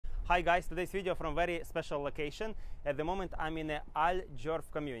Hi guys, today's video from very special location. At the moment I'm in the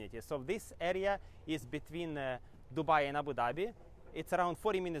AlJurf community. So this area is between Dubai and Abu Dhabi. It's around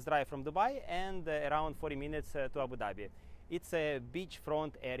 40 minutes drive from Dubai and around 40 minutes to Abu Dhabi. It's a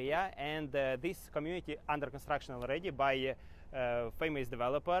beachfront area, and this community under construction already by famous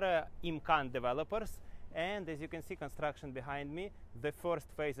developer Imkan developers. And as you can see, construction behind me, the first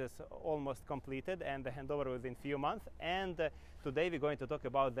phase is almost completed and the handover within few months. And today we're going to talk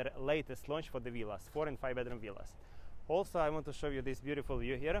about the latest launch for the villas, 4 and 5 bedroom villas. Also, I want to show you this beautiful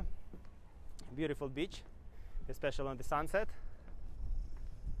view here. Beautiful beach, especially on the sunset.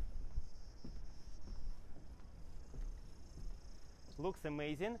 Looks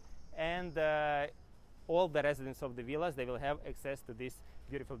amazing, and all the residents of the villas, they will have access to this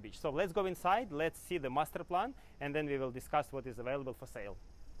beautiful beach. So let's go inside, let's see the master plan, and then we will discuss what is available for sale.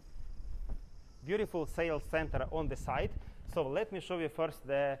 Beautiful sales center on the side. So let me show you first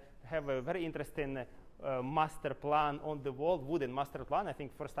have a very interesting master plan on the wall, wooden master plan. I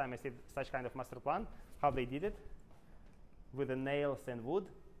think first time I see such kind of master plan, how they did it with the nails and wood.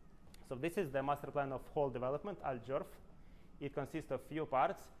 So this is the master plan of whole development, AlJurf. It consists of few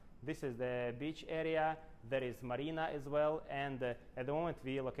parts. This is the beach area. There is marina as well, and at the moment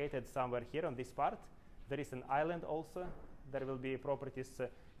we located somewhere here on this part. There is an island also. There will be properties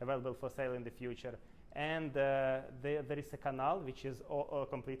available for sale in the future, and there is a canal which is all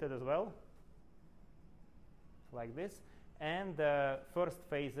completed as well, like this. And first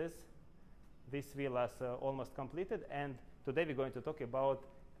phases, this villas almost completed, and today we're going to talk about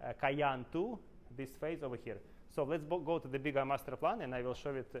Kayan 2, this phase over here. So let's go to the bigger master plan, and I will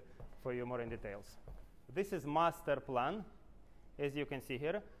show it for you more in details. This is master plan, as you can see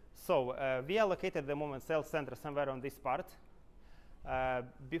here. So we are located at the moment sales center somewhere on this part.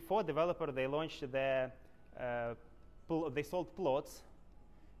 Before developer, they launched they sold plots,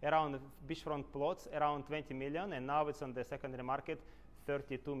 around beachfront plots, around 20 million, and now it's on the secondary market,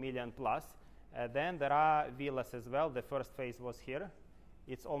 32 million plus. Then there are villas as well. The first phase was here.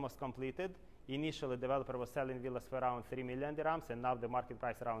 It's almost completed. Initially, the developer was selling villas for around 3 million dirhams, and now the market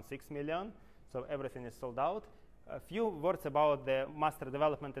price around 6 million. So everything is sold out. A few words about the master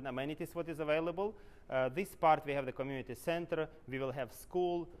development and amenities, what is available. This part, we have the community center. We will have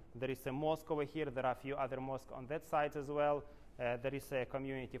school. There is a mosque over here. There are a few other mosques on that side as well. There is a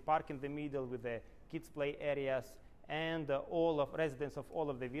community park in the middle with the kids play areas. And all of residents of all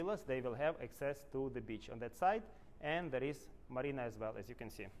of the villas, they will have access to the beach on that side. And there is marina as well, as you can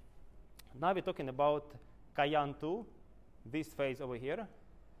see. Now we're talking about Kayan 2, this phase over here.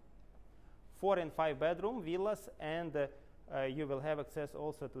 4 and 5 bedroom villas, and you will have access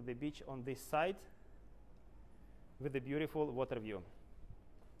also to the beach on this side with the beautiful water view.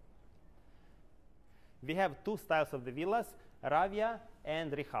 We have two styles of the villas, Ravia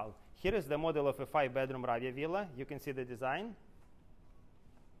and Rihal. Here is the model of a 5 bedroom Ravia villa. You can see the design.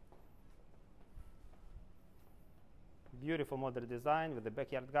 Beautiful modern design with the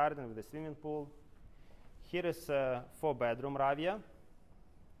backyard garden, with the swimming pool. Here is a 4 bedroom Ravia.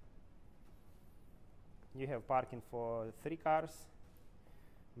 You have parking for 3 cars,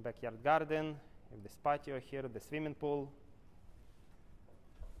 backyard garden, with this patio here, the swimming pool.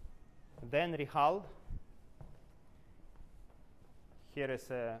 Then Rihal. Here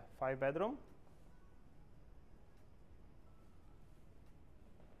is a 5 bedroom.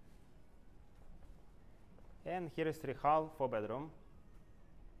 And here is Rihal 4 bedroom.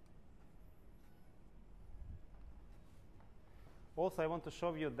 Also, I want to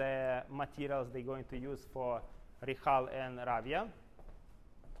show you the materials they're going to use for Rihal and Ravia.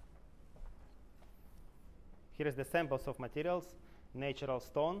 Here is the samples of materials. Natural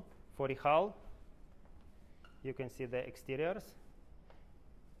stone for Rihal. You can see the exteriors.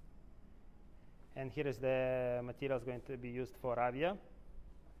 And here is the materials going to be used for Ravia.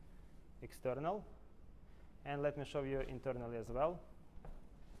 External. And let me show you internally as well.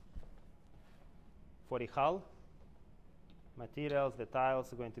 For Rihal, materials, the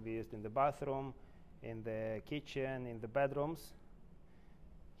tiles are going to be used in the bathroom, in the kitchen, in the bedrooms.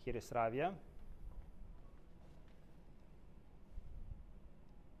 Here is Ravia.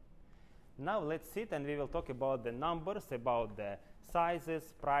 Now let's sit and we will talk about the numbers, about the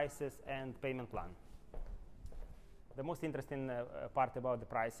sizes, prices, and payment plan. The most interesting part about the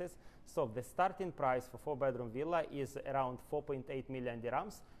prices. So the starting price for 4 bedroom villa is around 4.8 million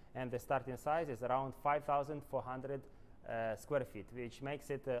dirhams, and the starting size is around 5,400 square feet, which makes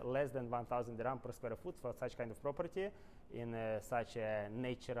it less than 1,000 dirham per square foot for such kind of property in such a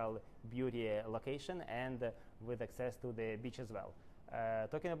natural beauty location and with access to the beach as well.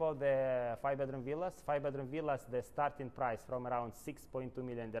 Talking about the 5-bedroom villas, the starting price from around 6.2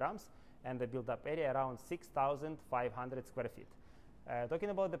 million dirhams, and the build-up area around 6,500 square feet. Talking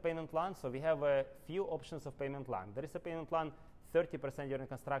about the payment plan, so we have a few options of payment plan. There is a payment plan 30% during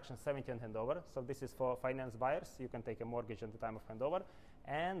construction, 70% on handover. So this is for finance buyers. You can take a mortgage at the time of handover.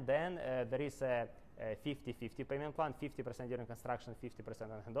 And then there is a 50-50 payment plan, 50% during construction, 50%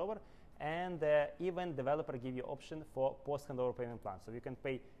 on handover. And even developer give you option for post-handover payment plan. So you can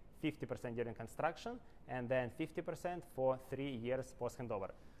pay 50% during construction and then 50% for 3 years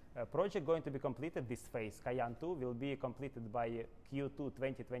post-handover. Project going to be completed, this phase, Kayan 2, will be completed by Q2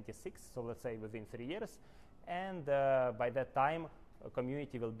 2026, so let's say within 3 years. And by that time,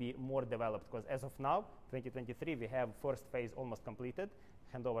 community will be more developed, because as of now, 2023, we have first phase almost completed,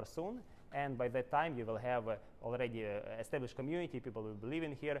 handover soon. And by that time, you will have already established community, people will be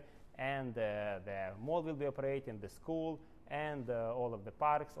living here, and the mall will be operating, the school, and all of the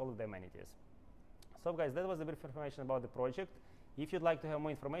parks, all of the amenities. So guys, that was a brief information about the project. If you'd like to have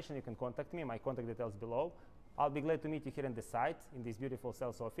more information, you can contact me. My contact details below. I'll be glad to meet you here in the site, in this beautiful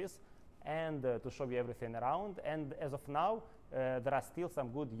sales office, and to show you everything around. And as of now, there are still some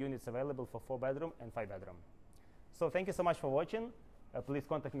good units available for 4-bedroom and 5-bedroom. So thank you so much for watching. Please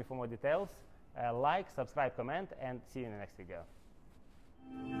contact me for more details. Like, subscribe, comment, and see you in the next video.